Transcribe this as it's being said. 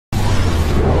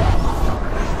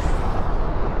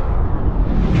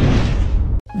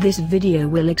This video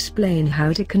will explain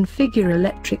how to configure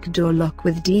electric door lock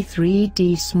with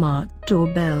D3D Smart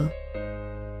Doorbell.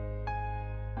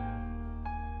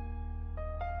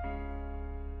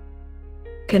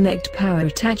 Connect power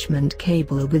attachment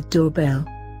cable with doorbell.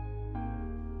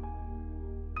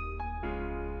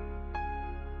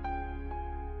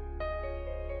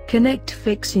 Connect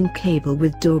fixing cable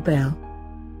with doorbell.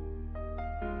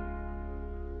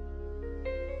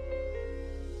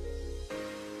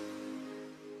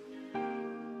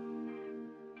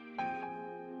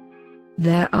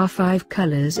 There are 5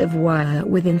 colors of wire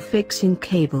within fixing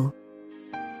cable.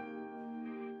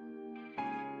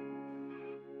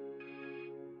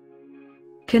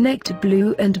 Connect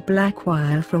blue and black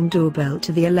wire from doorbell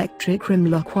to the electric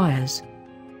rim lock wires.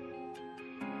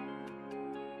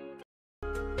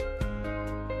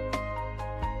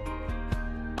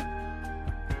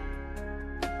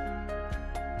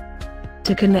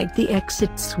 To connect the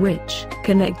exit switch,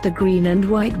 connect the green and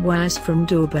white wires from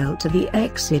doorbell to the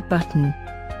exit button.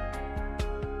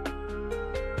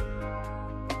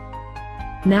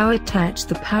 Now attach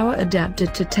the power adapter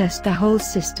to test the whole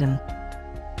system.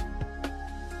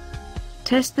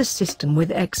 Test the system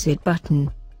with exit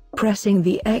button. Pressing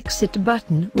the exit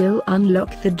button will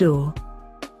unlock the door.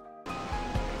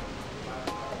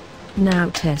 Now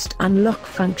test unlock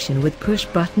function with push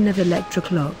button of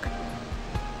electric lock.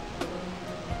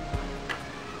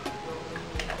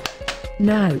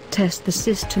 Now test the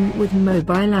system with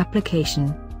mobile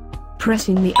application.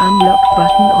 Pressing the unlock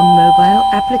button on mobile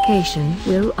application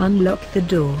will unlock the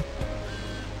door.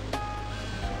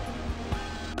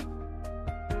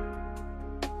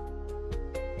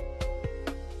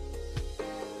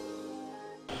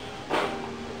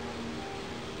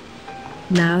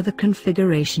 Now the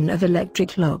configuration of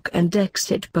electric lock and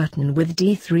exit button with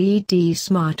D3D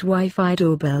Smart Wi-Fi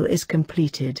doorbell is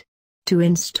completed. To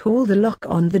install the lock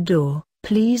on the door,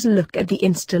 please look at the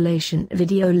installation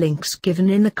video links given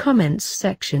in the comments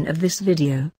section of this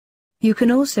video. You can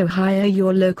also hire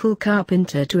your local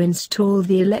carpenter to install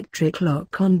the electric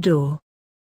lock on door.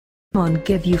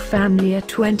 Give your family a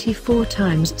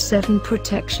 24/7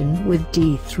 protection with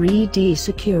D3D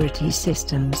security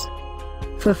systems.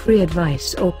 For free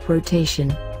advice or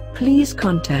quotation, please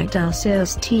contact our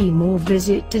sales team or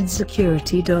visit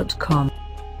doorsecurity.com.